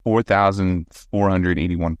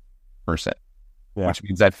4,481%, which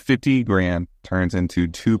means that 50 grand turns into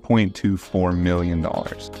 $2.24 million.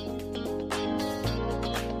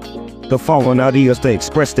 The following audio is the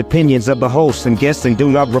expressed opinions of the host and guests and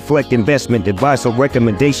do not reflect investment advice or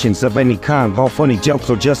recommendations of any kind. All funny jokes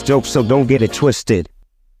are just jokes, so don't get it twisted.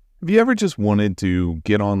 Have you ever just wanted to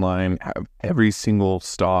get online, have every single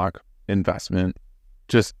stock investment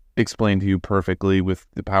just explained to you perfectly with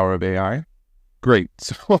the power of AI? Great.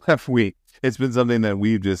 So have we. It's been something that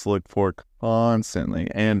we've just looked for constantly.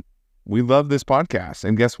 And we love this podcast.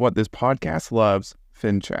 And guess what? This podcast loves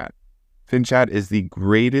FinChat. FinChat is the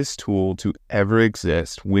greatest tool to ever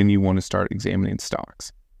exist when you want to start examining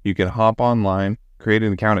stocks. You can hop online, create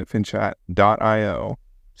an account at finchat.io,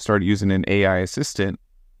 start using an AI assistant,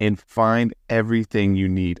 and find everything you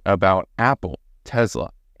need about Apple,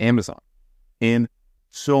 Tesla, Amazon, and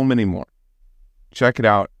so many more. Check it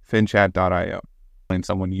out, finchat.io.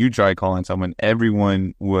 You try calling someone,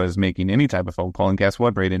 everyone was making any type of phone call, and guess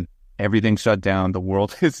what, Braden? Everything shut down. The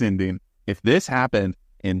world is ending. If this happened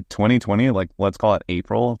in 2020, like let's call it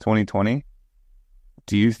April of 2020,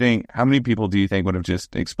 how many people do you think would have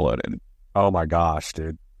just exploded? Oh my gosh,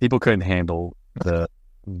 dude. People couldn't handle the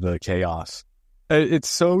chaos. It's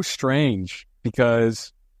so strange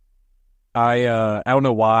because I don't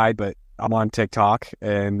know why, but I'm on TikTok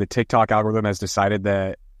and the TikTok algorithm has decided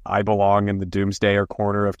that I belong in the doomsdayer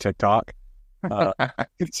corner of TikTok.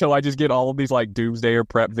 So I just get all of these like doomsdayer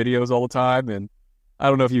prep videos all the time. And I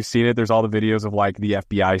don't know if you've seen it. There's all the videos of like the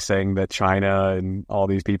FBI saying that China and all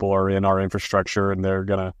these people are in our infrastructure and they're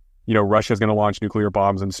going to, Russia's going to launch nuclear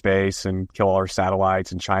bombs in space and kill all our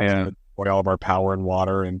satellites, and China's going to destroy all of our power and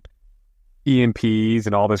water and EMPs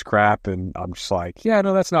and all this crap. And I'm just like, yeah,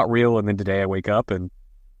 no, that's not real. And then today I wake up and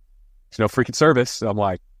there's no freaking service. I'm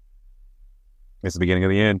like, it's the beginning of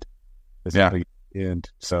the end. It's the beginning of the end.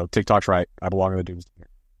 So TikTok's right. I belong in the doomsday.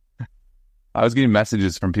 I was getting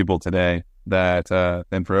messages from people today that,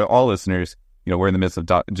 and for all listeners, we're in the midst of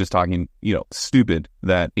just talking, stupid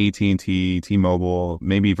that AT&T, T-Mobile,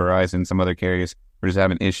 maybe Verizon, some other carriers were just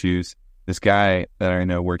having issues. This guy that I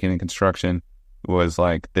know working in construction was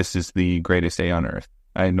like, this is the greatest day on earth.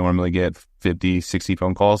 I normally get 50, 60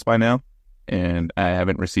 phone calls by now, and I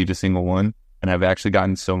haven't received a single one, and I've actually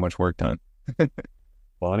gotten so much work done.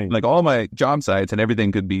 Funny. Like all my job sites and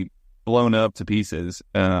everything could be blown up to pieces,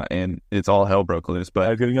 and it's all hell broke loose.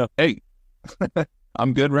 But hey,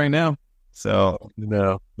 I'm good right now. So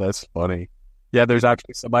no, that's funny. Yeah, there's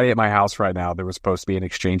actually somebody at my house right now. There was supposed to be an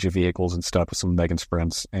exchange of vehicles and stuff with some of Megan's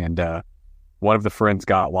friends, and one of the friends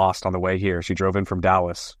got lost on the way here. She drove in from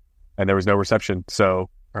Dallas, and there was no reception, so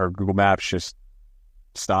her Google Maps just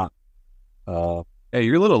stopped. Hey,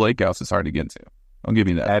 your little lake house is hard to get to. I'll give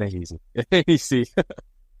you that. That ain't easy.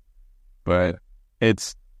 But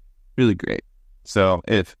it's really great. So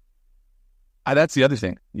that's the other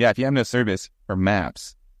thing. Yeah, if you have no service for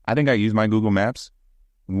maps, I think I use my Google Maps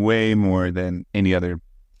way more than any other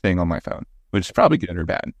thing on my phone, which is probably good or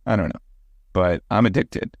bad. I don't know. But I'm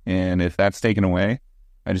addicted. And if that's taken away,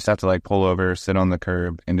 I just have to like pull over, sit on the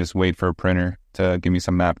curb, and just wait for a printer to give me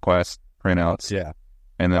some MapQuest printouts. Yeah.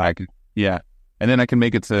 And then I can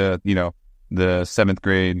make it to, the 7th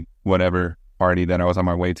grade, whatever party that I was on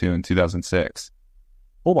my way to in 2006.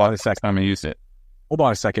 Hold on a second. Time I used it. Hold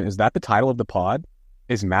on a second. Is that the title of the pod?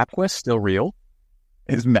 Is MapQuest still real?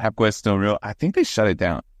 Is MapQuest still real? I think they shut it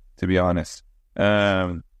down, to be honest.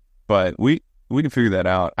 But we can figure that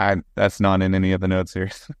out. That's not in any of the notes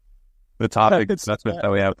here. The topic assessment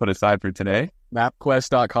that we have put aside for today.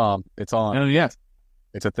 MapQuest.com. It's on. Oh, yes.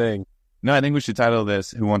 It's a thing. No, I think we should title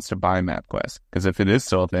this "Who Wants to Buy MapQuest?" Because if it is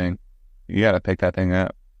still a thing, you got to pick that thing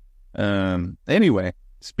up. Anyway,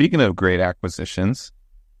 speaking of great acquisitions,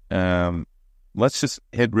 let's just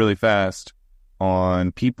hit really fast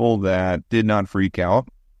on people that did not freak out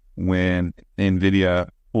when Nvidia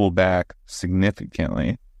pulled back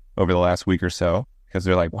significantly over the last week or so, because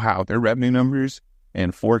they're like, wow, their revenue numbers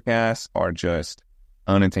and forecasts are just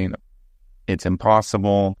unattainable. It's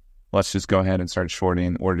impossible. Let's just go ahead and start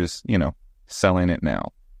shorting or just, selling it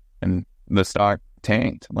now. And the stock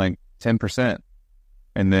tanked like 10%.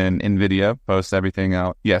 And then Nvidia posts everything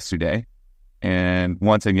out yesterday. And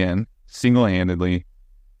once again, single-handedly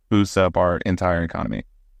boosts up our entire economy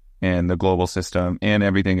and the global system, and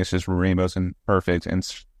everything is just rainbows and perfect and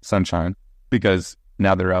sunshine, because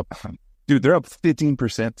now they're up. Dude, they're up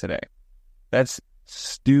 15% today. That's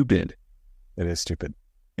stupid. It is stupid.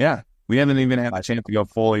 Yeah. We haven't even had a chance to go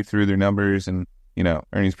fully through their numbers and,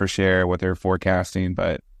 earnings per share, what they're forecasting,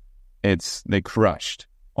 but they crushed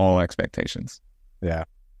all expectations. Yeah.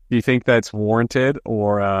 Do you think that's warranted,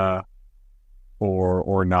 or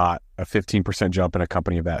or not a 15% jump in a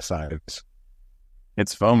company of that size?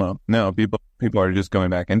 It's FOMO. No, people are just going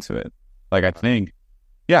back into it. Like, I think,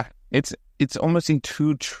 yeah, it's almost a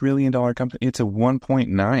 $2 trillion company. It's a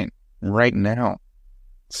 1.9 right now.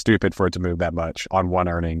 Stupid for it to move that much on one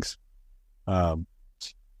earnings.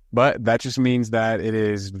 But that just means that it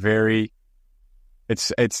is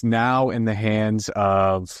it's now in the hands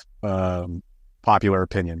of popular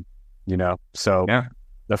opinion, you know? So yeah.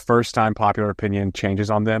 The first time popular opinion changes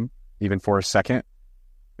on them, even for a second,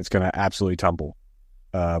 it's going to absolutely tumble.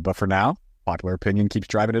 But for now, popular opinion keeps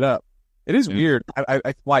driving it up. It is weird.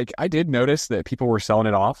 I did notice that people were selling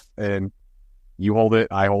it off, and you hold it,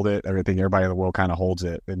 I hold it, everybody in the world kind of holds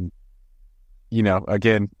it. And, you know,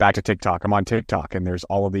 again, back to TikTok. I'm on TikTok, and there's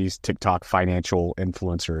all of these TikTok financial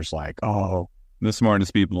influencers like, oh, the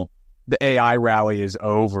smartest people. The AI rally is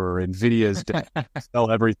over. Nvidia's sell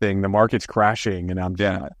everything. The market's crashing, and I'm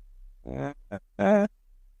just, I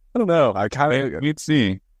don't know. I kind of we'd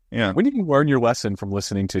see. Yeah. When did you learn your lesson from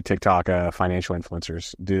listening to TikTok financial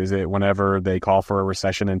influencers? Is it whenever they call for a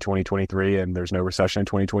recession in 2023 and there's no recession in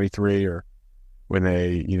 2023, or when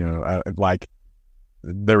they, you know, like,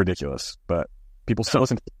 they're ridiculous, but people still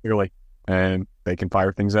listen clearly and they can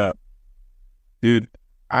fire things up. Dude,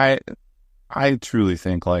 I truly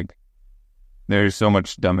think, like, there's so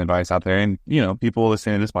much dumb advice out there, and, you know, people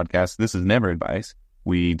listening to this podcast, this is never advice.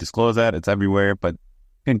 We disclose that, it's everywhere, but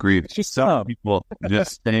good grief, it's just some people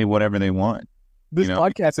just say whatever they want. This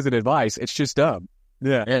podcast isn't advice, it's just dumb.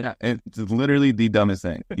 Yeah, it's literally the dumbest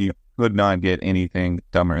thing. You could not get anything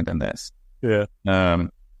dumber than this. Yeah.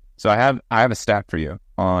 So I have a stat for you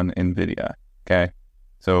on Nvidia. Okay,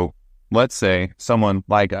 so let's say someone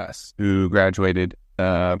like us who graduated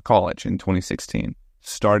college in 2016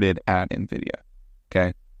 started at Nvidia.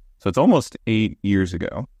 Okay, so it's almost 8 years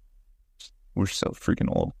ago. We're so freaking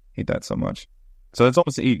old. Hate that so much. So it's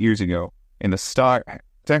almost 8 years ago, and the stock,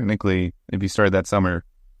 technically, if you started that summer,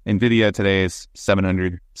 Nvidia today is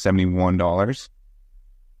 $771.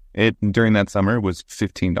 It during that summer was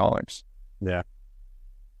 $15. Yeah,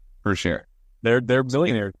 per share. They're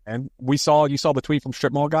billionaires, and you saw the tweet from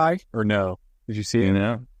Strip Mall guy, or no? Did you see it? You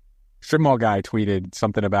know, Strip Mall guy tweeted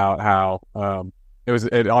something about how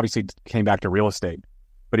it obviously came back to real estate,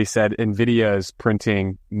 but he said Nvidia is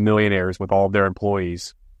printing millionaires with all of their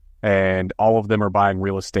employees, and all of them are buying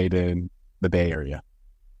real estate in the Bay Area.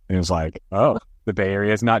 And it was like, oh, the Bay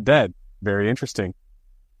Area is not dead. Very interesting.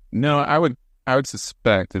 No, I would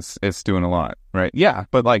suspect it's doing a lot, right? Yeah,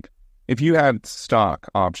 but like, if you had stock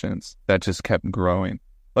options that just kept growing,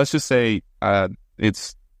 let's just say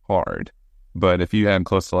it's hard, but if you had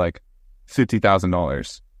close to like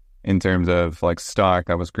 $50,000 in terms of like stock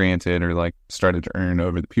that was granted or like started to earn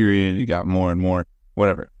over the period, you got more and more,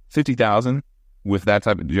 whatever, 50,000 with that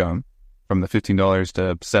type of jump from the $15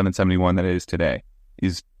 to $771 that it is today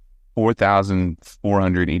is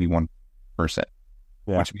 4,481%.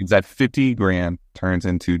 Yeah. Which means that 50 grand turns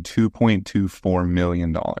into $2.24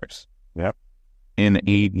 million. Yep. In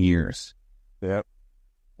 8 years. Yep.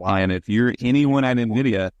 Wow. And if you're anyone at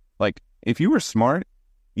Nvidia, like, if you were smart,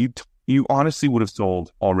 you honestly would have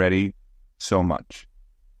sold already so much.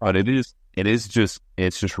 But it's just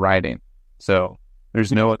riding. So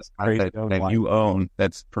there's no other stock that you own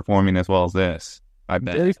that's performing as well as this. I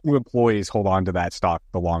bet. Very few employees hold on to that stock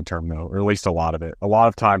the long term, though, or at least a lot of it. A lot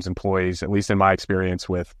of times employees, at least in my experience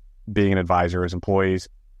with being an advisor, as employees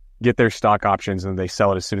get their stock options and they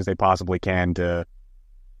sell it as soon as they possibly can to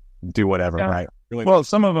do whatever, right? Really, well,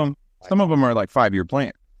 some of them are like 5-year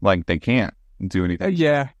plan. Like, they can't do anything.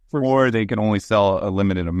 Yeah. Or they can only sell a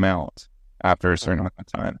limited amount after a certain amount of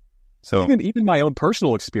time. So even my own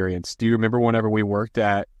personal experience, do you remember whenever we worked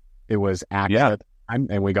at, it was AXA,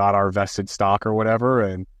 and we got our vested stock or whatever,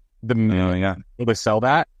 and to sell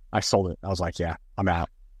that, I sold it. I was like, yeah, I'm out.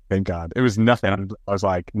 Thank God. It was nothing. I was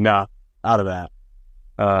like, nah, out of that.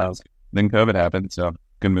 Then COVID happened, so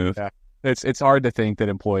good move. Yeah. It's hard to think that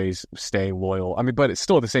employees stay loyal. I mean, but it's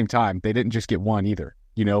still at the same time, they didn't just get one either.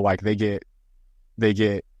 You know, like they get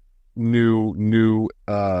new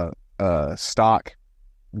stock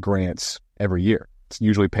grants every year. It's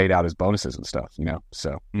usually paid out as bonuses and stuff, you know.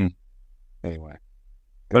 So anyway.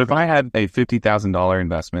 But if I had a $50,000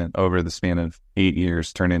 investment over the span of 8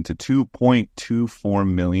 years turn into $2.24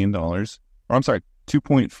 million, or I'm sorry,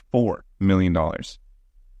 $2.4 million,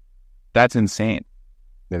 that's insane.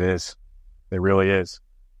 It is. It really is.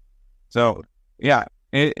 So, yeah,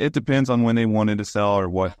 it depends on when they wanted to sell or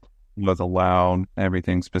what was allowed,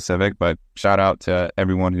 everything specific. But shout out to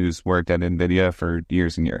everyone who's worked at Nvidia for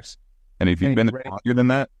years and years. And if you've been longer than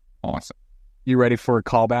that, awesome. You ready for a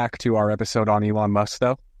callback to our episode on Elon Musk,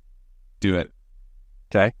 though? Do it.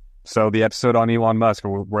 Okay. So the episode on Elon Musk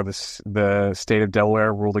where the state of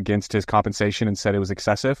Delaware ruled against his compensation and said it was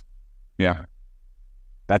excessive. Yeah.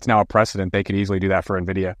 That's now a precedent. They could easily do that for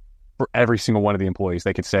Nvidia. For every single one of the employees,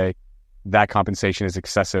 they could say that compensation is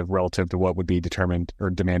excessive relative to what would be determined or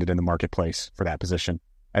demanded in the marketplace for that position.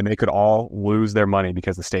 And they could all lose their money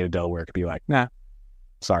because the state of Delaware could be like, nah,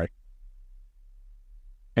 sorry.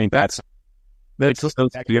 Ain't that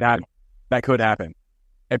could happen.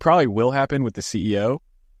 It probably will happen with the CEO,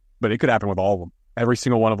 but it could happen with all of them. Every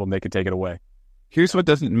single one of them, they could take it away. Here's what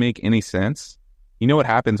doesn't make any sense. You know what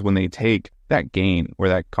happens when they take that gain or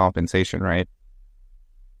that compensation, right?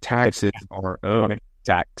 Taxes are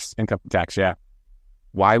income tax, yeah.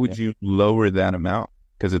 Why would you lower that amount?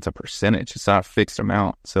 Because it's a percentage. It's not a fixed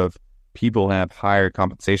amount. So if people have higher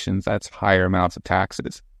compensations, that's higher amounts of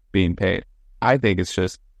taxes being paid. I think it's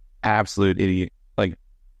just absolute idiot, like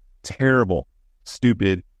terrible,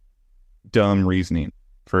 stupid, dumb reasoning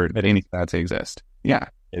for any of that to exist. Yeah.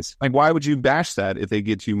 It's like, why would you bash that if they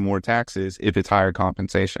get you more taxes if it's higher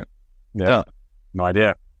compensation? Yeah. Dumb. No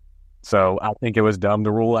idea. So I think it was dumb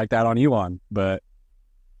to rule like that on Elon, but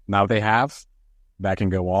now they have, that can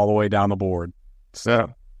go all the way down the board.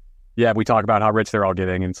 So yeah, we talk about how rich they're all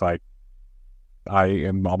getting, and it's like, I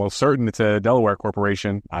am almost certain it's a Delaware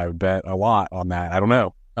corporation. I would bet a lot on that. I don't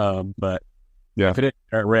know. But yeah, if it is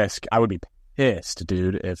at risk, I would be pissed,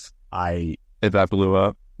 dude, if that blew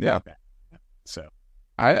up. Yeah. So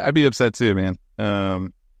I'd be upset too, man.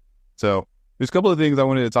 So there's a couple of things I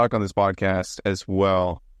wanted to talk on this podcast as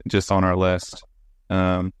well, just on our list.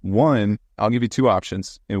 One, I'll give you two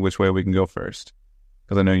options in which way we can go first,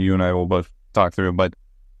 because I know you and I will both talk through. But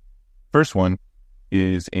first one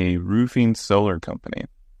is a roofing solar company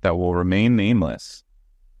that will remain nameless.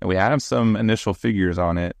 And we have some initial figures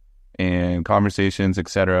on it and conversations,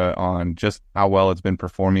 etc., on just how well it's been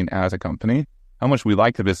performing as a company, how much we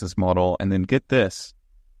like the business model, and then get this,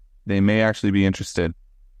 they may actually be interested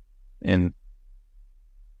in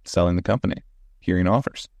selling the company, hearing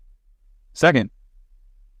offers. Second,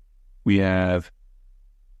 we have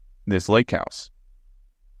this lake house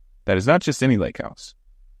that is not just any lake house.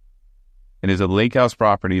 It is a lake house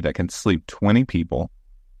property that can sleep 20 people,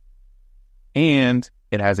 and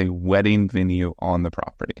it has a wedding venue on the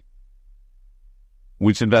property.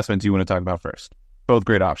 Which investment do you want to talk about first? Both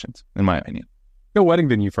great options, in my opinion. go wedding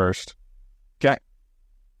venue first. Okay.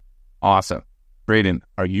 Awesome. Braden,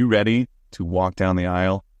 are you ready to walk down the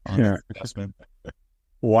aisle on this investment?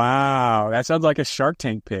 Wow, that sounds like a Shark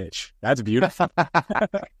Tank pitch. That's beautiful.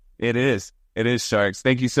 It is. It is, Sharks.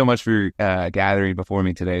 Thank you so much for gathering before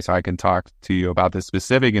me today so I can talk to you about this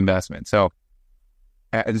specific investment. So,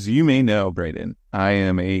 as you may know, Braden, I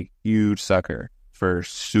am a huge sucker for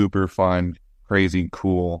super fun, crazy,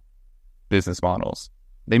 cool business models.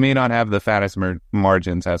 They may not have the fattest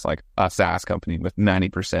margins as like a SaaS company with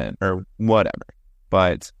 90% or whatever,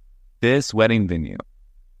 but this wedding venue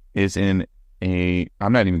is in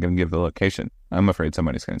I'm not even going to give the location. I'm afraid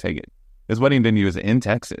somebody's going to take it. This wedding venue is in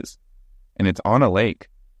Texas, and it's on a lake,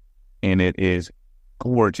 and it is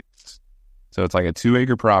gorgeous. So it's like a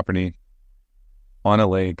 2-acre property on a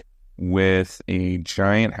lake with a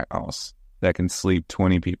giant house that can sleep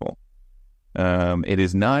 20 people. It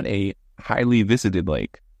is not a highly visited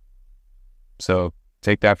lake. So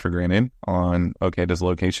take that for granted on, okay, does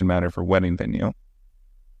location matter for wedding venue?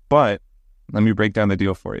 But let me break down the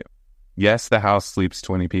deal for you. Yes, the house sleeps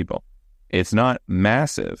 20 people. It's not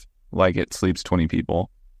massive like it sleeps 20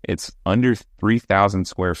 people. It's under 3,000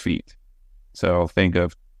 square feet. So think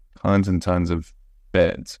of tons and tons of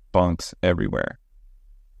beds, bunks everywhere.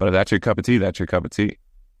 But if that's your cup of tea, that's your cup of tea.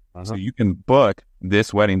 Uh-huh. So you can book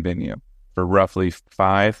this wedding venue for roughly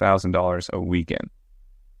 $5,000 a weekend.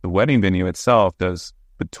 The wedding venue itself does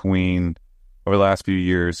over the last few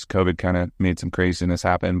years, COVID kind of made some craziness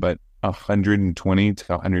happen, but 120 to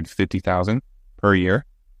 150,000 per year.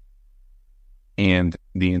 And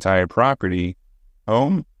the entire property,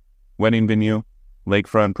 home, wedding venue,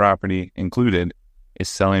 lakefront property included, is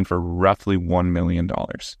selling for roughly $1 million.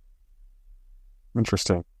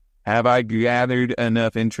 Interesting. Have I gathered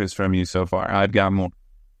enough interest from you so far? I've got more.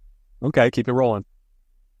 Okay, keep it rolling.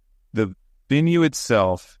 The venue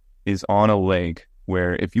itself is on a lake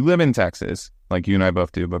where, if you live in Texas, like you and I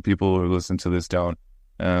both do, but people who listen to this don't,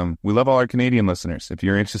 we love all our Canadian listeners. If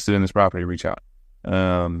you're interested in this property, reach out.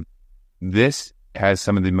 This has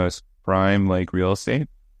some of the most prime lake real estate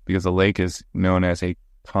because the lake is known as a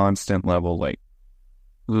constant level lake.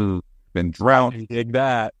 Been drought. Dig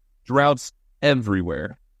that. Droughts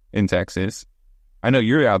everywhere in Texas. I know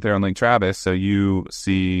you're out there on Lake Travis, so you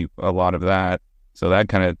see a lot of that. So that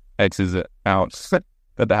kind of X's it out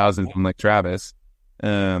that the houses in Lake Travis.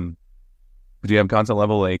 But you have content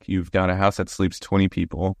level lake. You've got a house that sleeps 20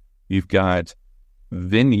 people. You've got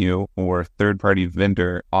venue or third-party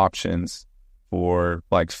vendor options for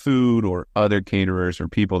like food or other caterers or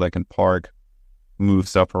people that can park, move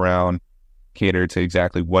stuff around, cater to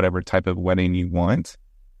exactly whatever type of wedding you want.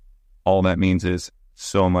 All that means is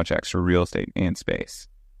so much extra real estate and space.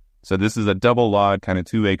 So this is a double lot, kind of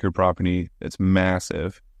 2-acre property that's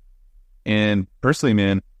massive. And personally,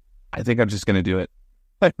 man, I think I'm just going to do it.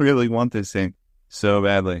 I really want this thing so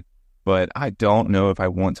badly, but I don't know if I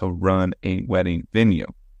want to run a wedding venue.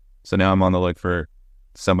 So now I'm on the look for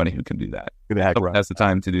somebody who can do that. That's the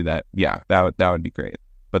time to do that. Yeah, that would be great.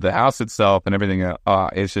 But the house itself and everything,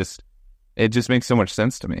 it just makes so much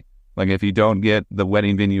sense to me. Like if you don't get the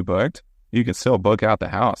wedding venue booked, you can still book out the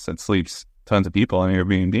house that sleeps tons of people on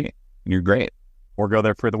Airbnb, and you're great. Or go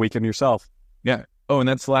there for the weekend yourself. Yeah. Oh, and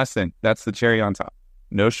that's the last thing. That's the cherry on top.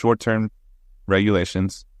 No short-term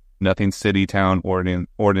regulations, nothing city, town,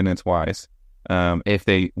 ordinance-wise. If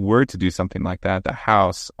they were to do something like that, the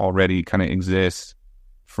house already kind of exists,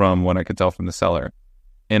 from what I could tell from the seller,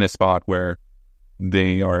 in a spot where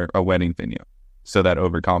they are a wedding venue. So that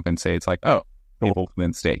overcompensates, like, oh, people can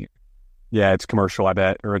then stay here. Yeah, it's commercial, I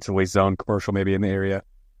bet, or it's at least zone commercial maybe in the area.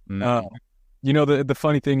 You know, the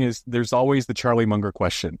funny thing is there's always the Charlie Munger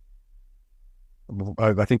question.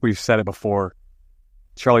 I think we've said it before.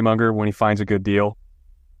 Charlie Munger, when he finds a good deal,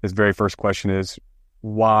 his very first question is,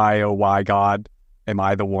 why, oh, why, God, am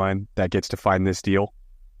I the one that gets to find this deal?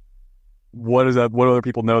 What do other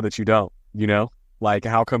people know that you don't, you know? Like,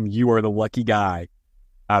 how come you are the lucky guy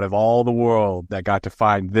out of all the world that got to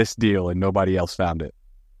find this deal and nobody else found it?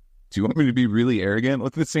 Do you want me to be really arrogant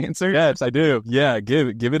with this answer? Yes, I do. Yeah,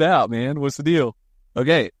 give it out, man. What's the deal?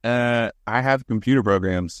 Okay, I have computer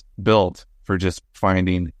programs built for just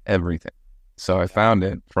finding everything. So I found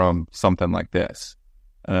it from something like this.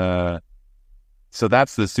 So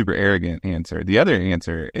that's the super arrogant answer. The other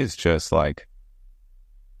answer is just like,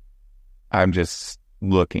 I'm just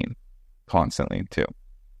looking constantly too.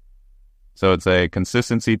 So it's a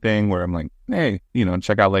consistency thing where I'm like, hey, you know,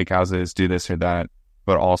 check out lake houses, do this or that.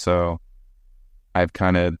 But also I've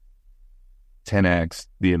kind of 10x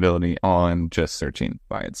the ability on just searching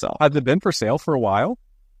by itself. Has it been for sale for a while?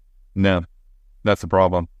 No, that's the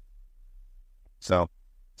problem. So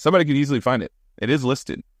somebody could easily find it. It is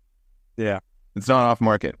listed. Yeah. It's not off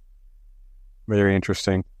market. Very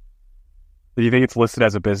interesting. Do you think it's listed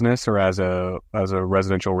as a business or as a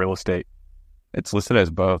residential real estate? It's listed as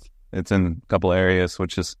both. It's in a couple areas,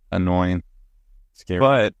 which is annoying. Scary.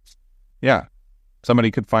 But yeah, somebody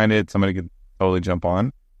could find it. Somebody could totally jump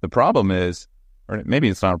on. The problem is, or maybe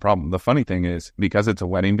it's not a problem. The funny thing is, because it's a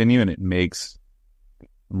wedding venue and it makes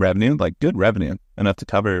revenue, like good revenue, enough to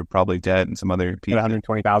cover probably debt and some other people.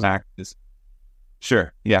 120,000.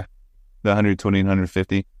 Sure. Yeah. The 120,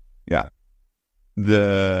 150. Yeah.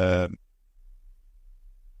 The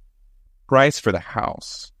price for the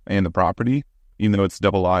house and the property, even though it's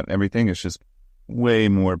double lot and everything, is just way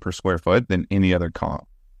more per square foot than any other comp.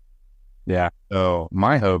 Yeah. So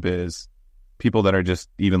my hope is people that are just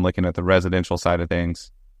even looking at the residential side of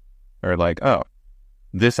things are like, oh,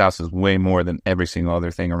 this house is way more than every single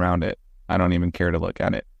other thing around it. I don't even care to look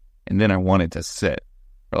at it. And then I want it to sit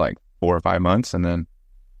for like 4 or 5 months and then.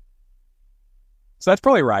 So that's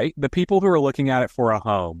probably right. The people who are looking at it for a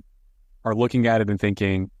home are looking at it and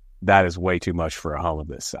thinking that is way too much for a home of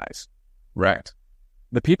this size. Right.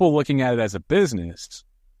 The people looking at it as a business,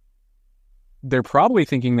 they're probably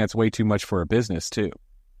thinking that's way too much for a business too.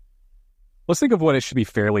 Let's think of what it should be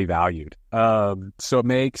fairly valued. So it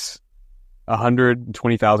makes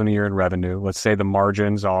 $120,000 a year in revenue. Let's say the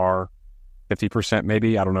margins are 50%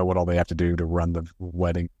 maybe. I don't know what all they have to do to run the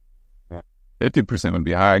wedding. 50% would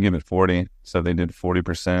be high. I give it 40. So they did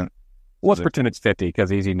 40%. Let's pretend it's 50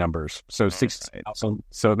 because easy numbers. So 60,000.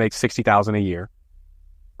 So it makes $60,000 a year.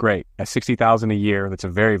 Great. At $60,000 a year, that's a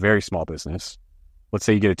very, very small business. Let's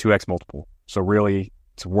say you get a 2x multiple. So really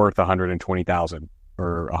it's worth $120,000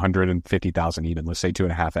 or $150,000 even. Let's say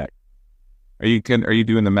 2.5x. Are you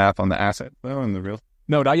doing the math on the asset though and the real?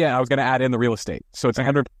 No, not yet. I was going to add in the real estate. So it's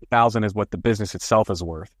 $150,000 is what the business itself is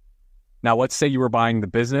worth. Now, let's say you were buying the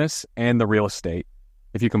business and the real estate.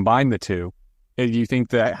 If you combine the two, do you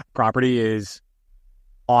think that property is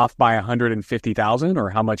off by $150,000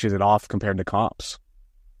 or how much is it off compared to comps?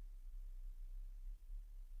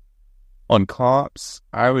 On comps,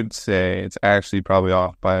 I would say it's actually probably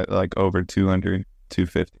off by like over 200,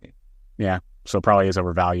 250. Yeah. So it probably is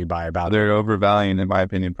overvalued by about. They're overvaluing, in my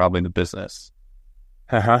opinion, probably the business.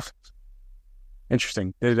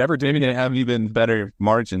 Interesting. Did it ever do? Maybe they have even better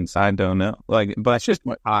margins. I don't know. Like, but it's just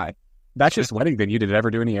high. That's just wedding venue. Did it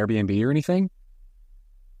ever do any Airbnb or anything?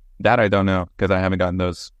 That I don't know because I haven't gotten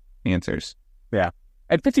those answers. Yeah.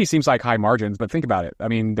 At 50 seems like high margins, but think about it. I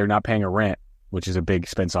mean, they're not paying a rent, which is a big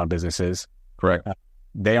expense on businesses. Correct.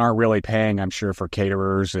 They aren't really paying, I'm sure, for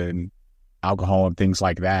caterers and alcohol and things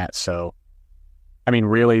like that. So, I mean,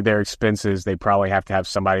 really, their expenses, they probably have to have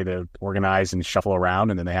somebody to organize and shuffle around,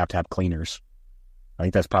 and then they have to have cleaners. I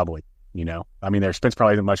think that's probably, I mean, their expense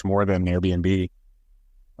probably isn't much more than Airbnb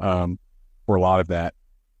for a lot of that.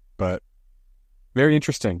 But very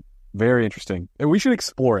interesting. Very interesting. And we should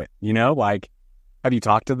explore it, like, have you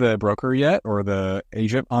talked to the broker yet or the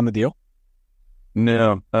agent on the deal?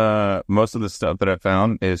 No. Most of the stuff that I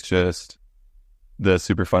found is just the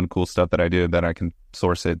super fun, cool stuff that I do that I can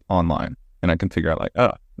source it online and I can figure out like,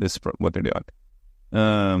 oh, this is what they're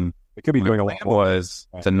doing. It could be doing a plan lot more. was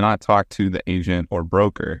to not talk to the agent or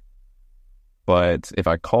broker, but if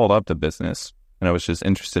I called up the business and I was just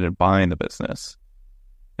interested in buying the business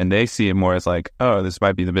and they see it more as like, oh, this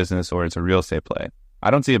might be the business or it's a real estate play.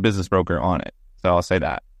 I don't see a business broker on it. So I'll say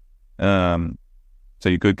that. So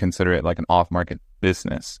you could consider it like an off-market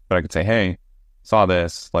business, but I could say, hey, saw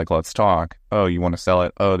this, like, let's talk. Oh, you want to sell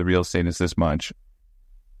it? Oh, the real estate is this much.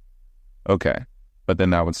 Okay. But then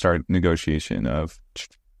that would start negotiation of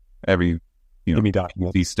every, Give me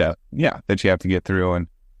documents. these step. Yeah. That you have to get through and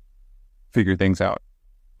figure things out.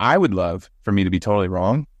 I would love for me to be totally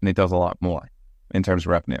wrong and it does a lot more in terms of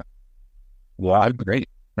revenue. Wow. That'd be great,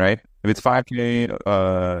 right? If it's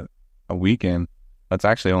 $5,000 a weekend, that's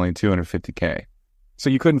actually only $250K. So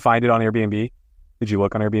you couldn't find it on Airbnb? Did you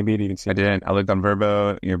look on Airbnb to even see I it? didn't. I looked on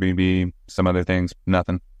Vrbo, Airbnb, some other things,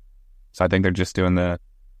 nothing. So I think they're just doing the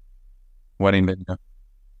wedding video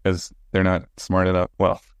because they're not smart enough.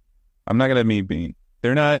 Well, I'm not going to be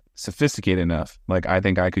they're not sophisticated enough. Like I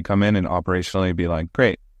think I could come in and operationally be like,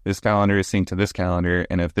 great, this calendar is synced to this calendar.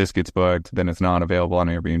 And if this gets booked, then it's not available on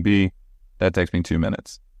Airbnb. That takes me 2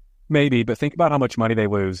 minutes. Maybe, but think about how much money they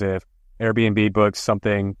lose if Airbnb books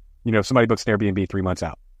something, if somebody books an Airbnb 3 months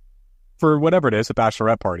out for whatever it is, a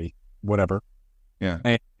bachelorette party, whatever. Yeah.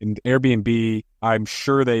 And Airbnb, I'm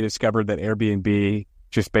sure they discovered that Airbnb,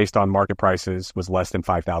 just based on market prices, was less than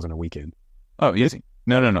 $5,000 a weekend. Oh, easy.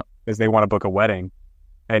 No. Because they want to book a wedding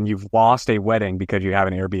and you've lost a wedding because you have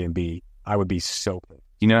an Airbnb. I would be so pissed.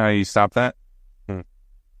 You know how you stop that?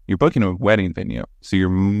 You're booking a wedding venue. So you're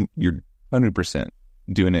 100%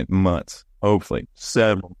 doing it months, hopefully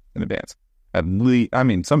several in advance. At least, I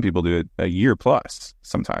mean, some people do it a year plus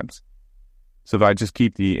sometimes. So if I just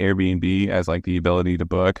keep the Airbnb as like the ability to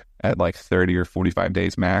book at like 30 or 45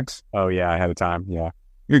 days max. Oh yeah, ahead of time. Yeah.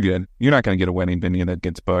 You're good. You're not going to get a wedding venue that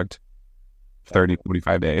gets booked 30,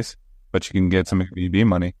 45 days, but you can get some Airbnb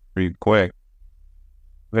money pretty quick.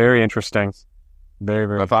 Very interesting. Very,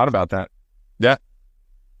 very. I thought about that. Yeah.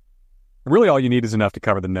 Really all you need is enough to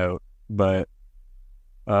cover the note, but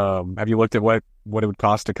have you looked at what it would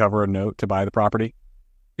cost to cover a note to buy the property?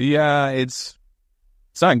 Yeah, it's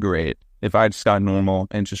not great. If I just got normal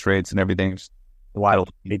interest rates and everything, What,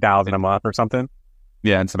 $8,000 a month or something?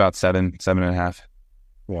 yeah, it's about 7.5.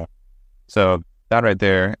 Yeah. So that right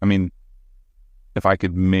there, I mean, if I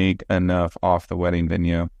could make enough off the wedding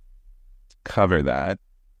venue to cover that,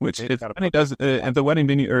 which if the wedding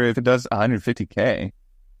venue, or if it does 150K,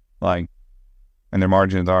 like, and their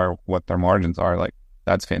margins are what their margins are, like,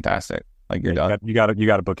 that's fantastic. Like, you're done. You got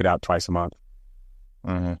to book it out twice a month.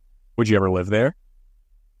 Uh-huh. Would you ever live there?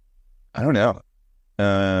 I don't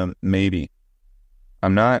know. Maybe.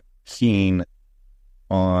 I'm not keen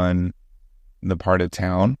on the part of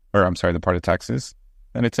town, or I'm sorry, the part of Texas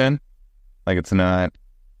that it's in. Like, it's not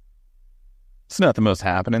the most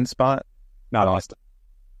happening spot. Not Austin.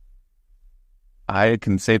 I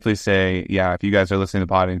can safely say, yeah, if you guys are listening to the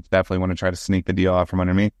pod and definitely want to try to sneak the deal out from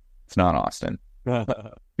under me, it's not Austin.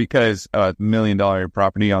 Because a $1 million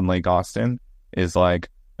property on Lake Austin is like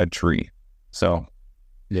a tree. So,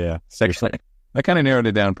 Yeah. actually, I kind of narrowed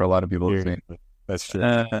it down for a lot of people listening. That's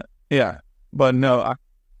true. Yeah. But no,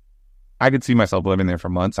 I could see myself living there for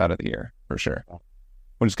months out of the year, for sure.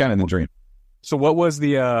 Which is kind of the dream. So what was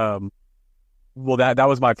the, well, that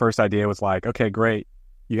was my first idea, was like, okay, great.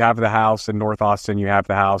 You have the house in North Austin. You have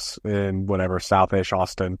the house in whatever, Southish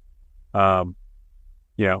Austin.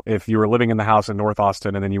 If you were living in the house in North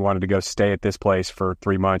Austin and then you wanted to go stay at this place for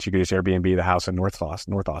 3 months, you could just Airbnb the house in North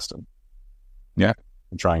Austin. Yeah.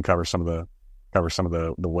 And try and cover some of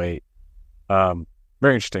the weight.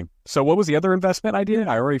 Very interesting. So what was the other investment idea?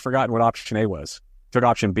 I already forgotten what option A was. Took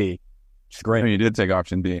option B. Which is great. You did take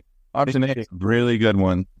option B. Option A is a really good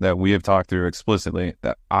one that we have talked through explicitly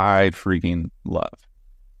that I freaking love.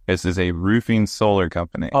 This is a roofing solar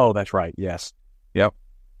company. Oh, that's right. Yes. Yep.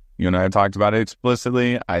 You and I have talked about it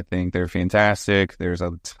explicitly. I think they're fantastic. There's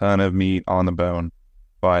a ton of meat on the bone.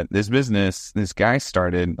 But this business, this guy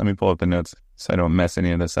started, let me pull up the notes so I don't mess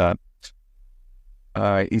any of this up.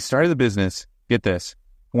 He started the business, get this,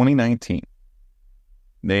 2019.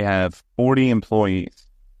 They have 40 employees.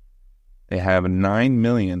 They have 9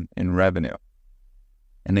 million in revenue.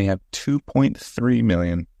 And they have 2.3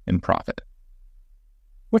 million in profit.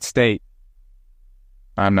 What state?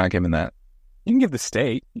 I'm not giving that. You can give the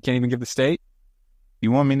state. You can't even give the state.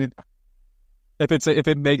 You want me to? If it's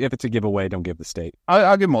a giveaway, don't give the state.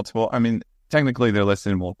 I'll give multiple. I mean, technically they're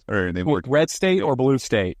listed in multiple, or they work. Red state or blue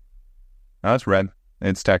state? No, it's red.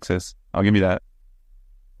 It's Texas. I'll give you that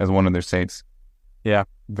as one of their states. Yeah,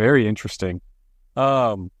 very interesting.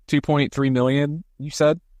 2.3 million, you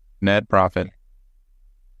said? Net profit.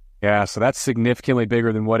 Yeah, so that's significantly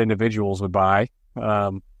bigger than what individuals would buy.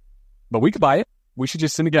 But we could buy it. We should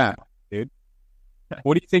just send a guy, dude.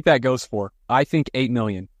 What do you think that goes for? I think 8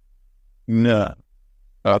 million. No.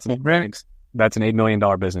 That's an $8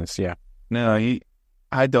 million business, yeah. No,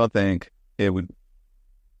 I don't think it would.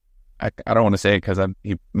 I don't want to say it because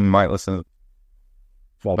he might listen.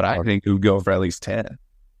 But I think it would go for at least 10.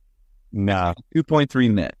 Nah.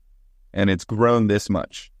 2.3 net. And it's grown this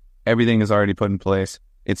much. Everything is already put in place.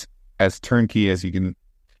 It's as turnkey as you can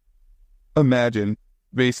imagine.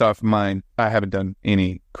 Based off mine, I haven't done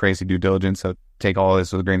any crazy due diligence, so take all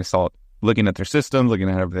this with a grain of salt. Looking at their systems, looking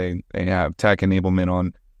at everything, they have tech enablement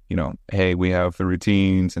on, hey, we have the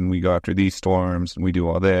routines and we go after these storms and we do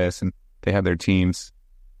all this, and they have their teams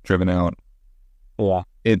driven out. Yeah.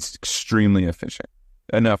 It's extremely efficient.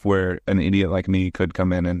 Enough where an idiot like me could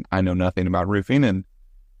come in and I know nothing about roofing and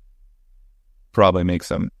probably make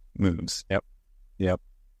some moves. Yep.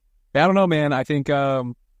 I don't know, man. I think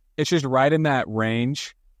it's just right in that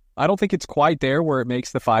range. I don't think it's quite there where it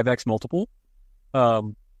makes the 5x multiple.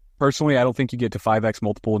 Personally, I don't think you get to 5x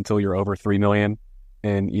multiple until you're over 3 million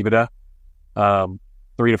in EBITDA.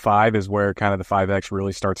 3 to 5 is where kind of the 5x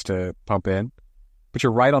really starts to pump in. But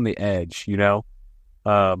you're right on the edge,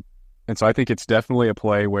 And so I think it's definitely a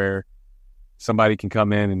play where somebody can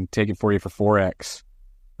come in and take it for you for 4x.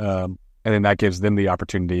 And then that gives them the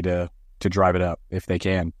opportunity to drive it up if they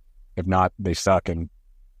can. If not, they suck. And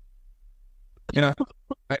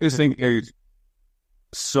I just think there's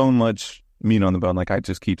so much meat on the bone, like I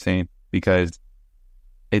just keep saying, because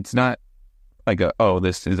it's not like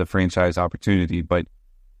this is a franchise opportunity, but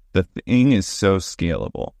the thing is so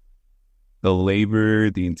scalable. The labor,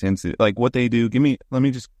 the intensity, like what they do. Let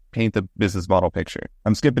me just paint the business model picture.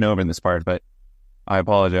 I'm skipping over in this part, but I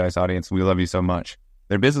apologize, audience. We love you so much.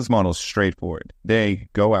 Their business model is straightforward. They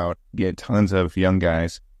go out, get tons of young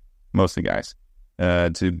guys, mostly guys,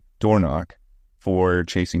 to door knock for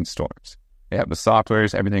chasing storms. They have the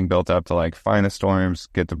softwares, everything built up to find the storms,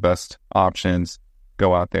 get the best options,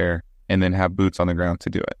 go out there, and then have boots on the ground to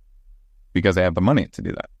do it because they have the money to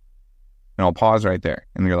do that. And I'll pause right there.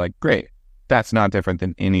 And you're like, great. That's not different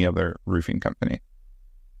than any other roofing company.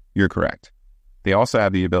 You're correct. They also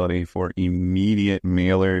have the ability for immediate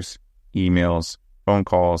mailers, emails, phone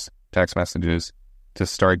calls, text messages to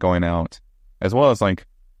start going out, as well as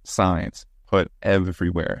signs put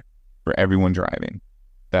everywhere for everyone driving.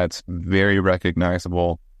 That's very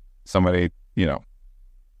recognizable. Somebody,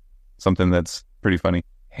 something that's pretty funny.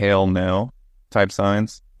 Hail no type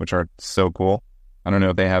signs, which are so cool. I don't know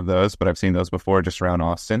if they have those, but I've seen those before just around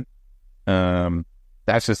Austin.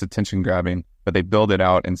 That's just attention grabbing, but they build it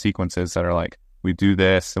out in sequences that are we do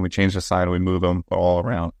this and we change the sign and we move them all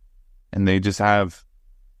around. And they just have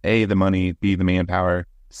A, the money, B, the manpower,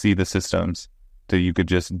 C, the systems. So you could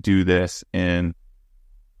just do this in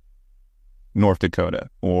North Dakota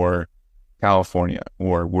or California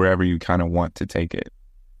or wherever you kind of want to take it,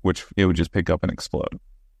 which it would just pick up and explode.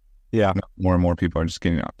 Yeah. More and more people are just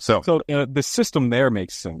getting out. So the system there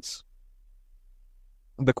makes sense.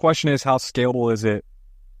 The question is, how scalable is it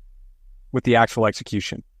with the actual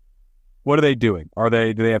execution? What are they doing?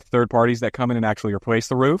 Do they have third parties that come in and actually replace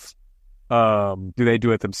the roof? Do they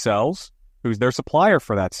do it themselves? Who's their supplier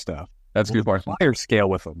for that stuff? That's a good part. Suppliers scale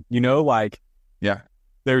with them. Yeah.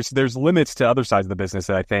 There's limits to other sides of the business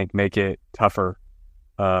that I think make it tougher,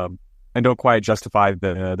 and don't quite justify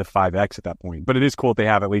the 5x at that point. But it is cool if they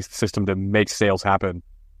have at least a system to make sales happen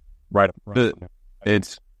right up front.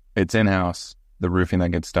 It's in-house, the roofing that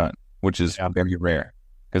gets done, which is very rare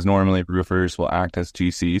because normally roofers will act as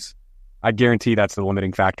GCs. I guarantee that's the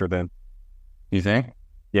limiting factor then. You think?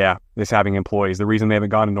 Yeah, it's having employees. The reason they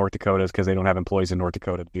haven't gone to North Dakota is because they don't have employees in North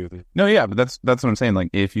Dakota to do this. No, yeah, but that's what I'm saying.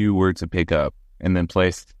 If you were to pick up and then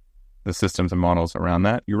place the systems and models around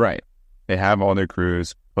that, you're right. They have all their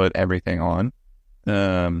crews, put everything on,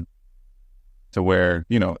 to where,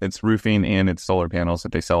 it's roofing and it's solar panels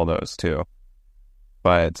that they sell those too.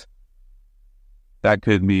 But that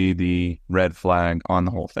could be the red flag on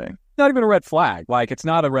the whole thing. Not even a red flag. Like, it's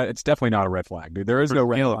definitely not a red flag, dude. There is no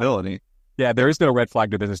red flag. Yeah, there is no red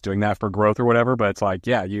flag to business doing that for growth or whatever, but it's like,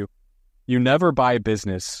 yeah, you never buy a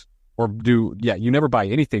business you never buy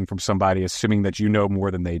anything from somebody assuming that you know more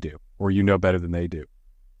than they do or you know better than they do.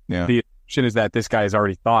 Yeah. The assumption is that this guy has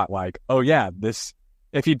already thought like, oh yeah,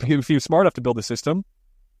 if he was smart enough to build a system,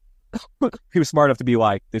 he was smart enough to be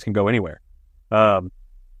like, this can go anywhere. I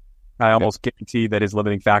almost guarantee that his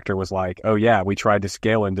limiting factor was like, oh yeah, we tried to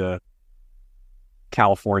scale into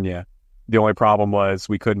California. The only problem was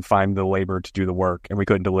we couldn't find the labor to do the work and we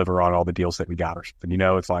couldn't deliver on all the deals that we got or something.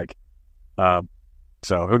 It's like,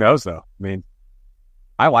 so who knows though? I mean,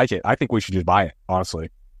 I like it. I think we should just buy it, honestly.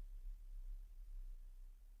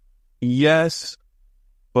 Yes,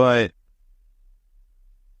 but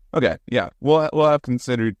okay, yeah, we'll have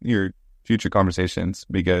considered your future conversations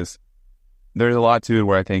because there's a lot to it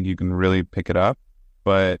where I think you can really pick it up.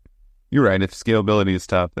 But you're right, if scalability is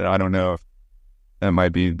tough, then I don't know if that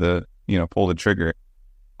might be the pull the trigger.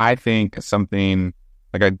 I think something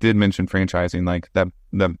like I did mention franchising, like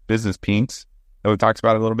the business Pinks that we talked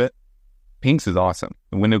about a little bit. Pinks is awesome.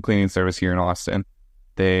 The window cleaning service here in Austin.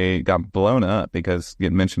 They got blown up because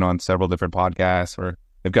get mentioned on several different podcasts, or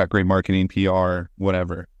they've got great marketing, PR,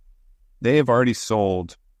 whatever. They have already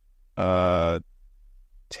sold 10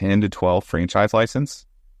 to 12 franchise licenses.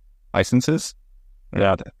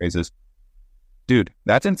 Yeah, that phrases. Dude,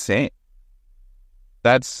 that's insane.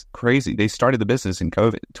 That's crazy. They started the business in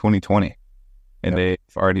COVID 2020, and they've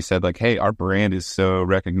already said like, hey, our brand is so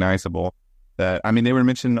recognizable that, they were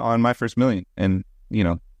mentioned on My First Million, and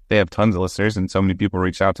they have tons of listeners, and so many people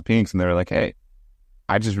reached out to Pinks and they were like, hey,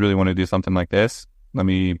 I just really want to do something like this. Let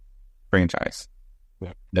me franchise.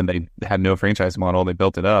 Yeah. Then they had no franchise model. They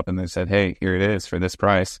built it up and they said, hey, here it is for this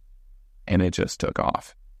price. And it just took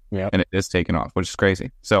off. Yeah. And it is taking off, which is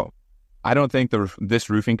crazy. So I don't think this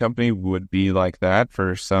roofing company would be like that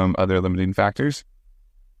for some other limiting factors,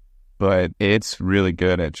 but it's really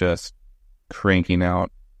good at just cranking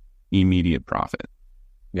out immediate profit.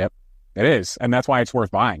 Yep, it is. And that's why it's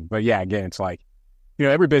worth buying. But yeah, again, it's like,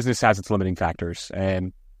 every business has its limiting factors,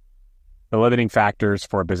 and the limiting factors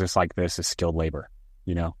for a business like this is skilled labor.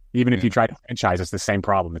 Even if you try to franchise, it's the same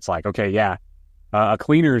problem. It's like, okay, yeah,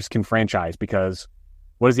 cleaners can franchise because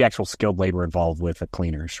what is the actual skilled labor involved with the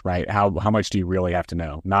cleaners, right? How much do you really have to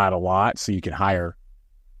know? Not a lot. So you can hire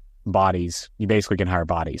bodies. You basically can hire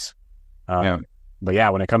bodies. But yeah,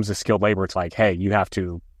 when it comes to skilled labor, it's like, hey, you have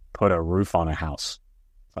to put a roof on a house.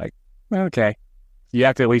 It's like, okay. You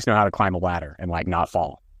have to at least know how to climb a ladder and like not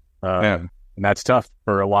fall. And that's tough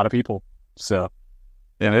for a lot of people. So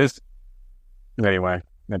yeah, it is. Anyway,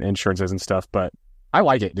 and insurances and stuff, but I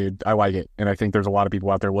like it, dude. I like it. And I think there's a lot of people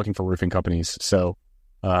out there looking for roofing companies. So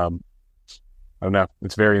I don't know.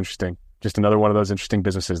 It's very interesting. Just another one of those interesting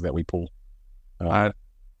businesses that we pull. I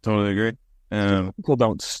totally agree. People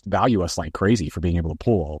don't value us like crazy for being able to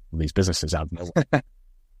pull all these businesses out.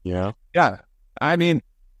 Yeah.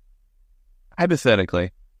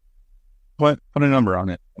 Hypothetically, put a number on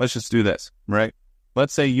it. Let's just do this, right?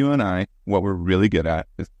 Let's say you and I, what we're really good at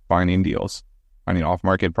is finding deals, finding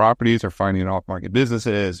off-market properties or finding off-market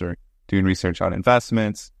businesses or doing research on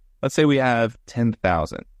investments. Let's say we have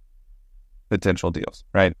 10,000 potential deals,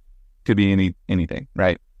 right? Could be anything,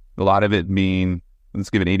 right? A lot of it being, let's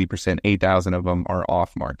give it 80%, 8,000 of them are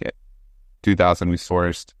off-market. 2,000 we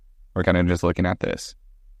sourced. We're kind of just looking at this.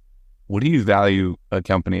 What do you value a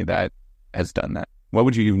company that has done that? What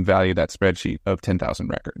would you even value that spreadsheet of 10,000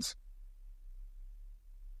 records?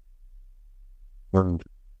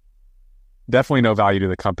 Definitely no value to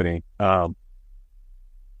the company.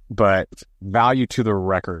 But value to the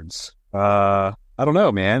records. I don't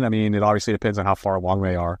know, man. It obviously depends on how far along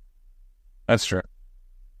they are. That's true.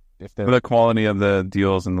 If the quality of the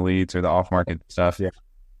deals and the leads or the off-market stuff. Yeah.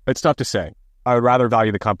 It's tough to say. I would rather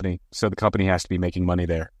value the company. So the company has to be making money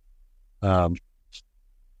there. It's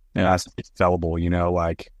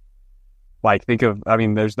sellable, like think of,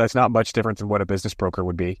 that's not much different than what a business broker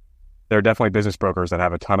would be. There are definitely business brokers that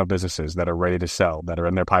have a ton of businesses that are ready to sell, that are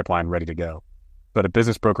in their pipeline, ready to go. But a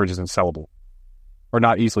business brokerage isn't sellable or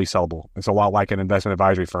not easily sellable. It's a lot like an investment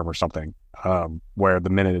advisory firm or something, where the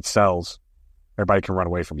minute it sells, everybody can run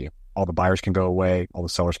away from you. All the buyers can go away. All the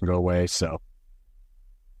sellers can go away. So I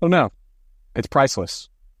don't know. It's priceless.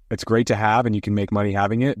 It's great to have and you can make money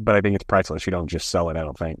having it, but I think it's priceless. You don't just sell it, I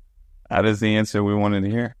don't think. That is the answer we wanted to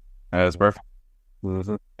hear. That is perfect.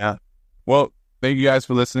 Mm-hmm. Yeah. Well, thank you guys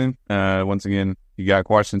for listening. Once again, you got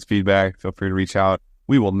questions, feedback, feel free to reach out.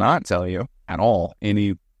 We will not tell you at all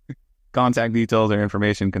any contact details or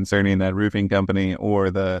information concerning that roofing company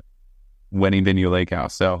or the wedding venue lake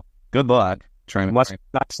house. So good luck trying to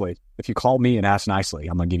nicely. If you call me and ask nicely,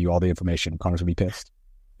 I'm going to give you all the information. Connor's going to be pissed.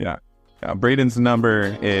 Yeah. Braden's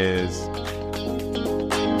number is